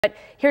But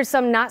here's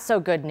some not so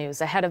good news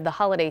ahead of the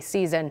holiday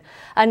season.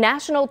 A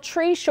national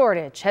tree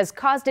shortage has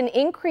caused an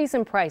increase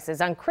in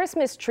prices on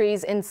Christmas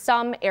trees in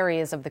some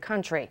areas of the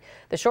country.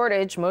 The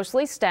shortage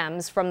mostly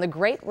stems from the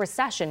Great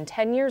Recession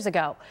 10 years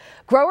ago.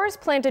 Growers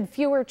planted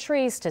fewer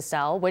trees to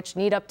sell, which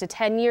need up to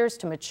 10 years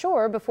to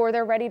mature before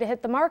they're ready to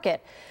hit the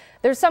market.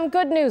 There's some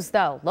good news,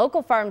 though.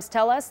 Local farms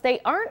tell us they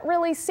aren't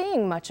really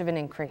seeing much of an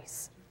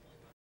increase.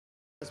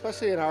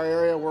 Especially in our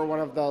area, we're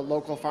one of the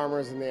local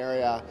farmers in the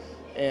area,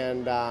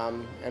 and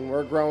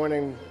we're growing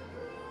and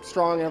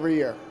strong every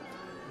year.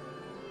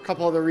 A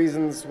couple of the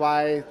reasons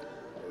why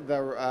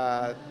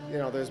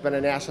there's been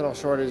a national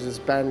shortage has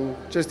been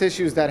just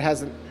issues that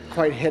hasn't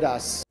quite hit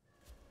us.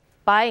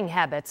 Buying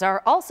habits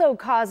are also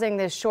causing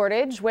this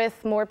shortage,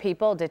 with more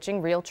people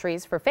ditching real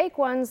trees for fake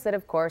ones that,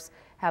 of course,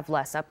 have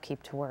less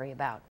upkeep to worry about.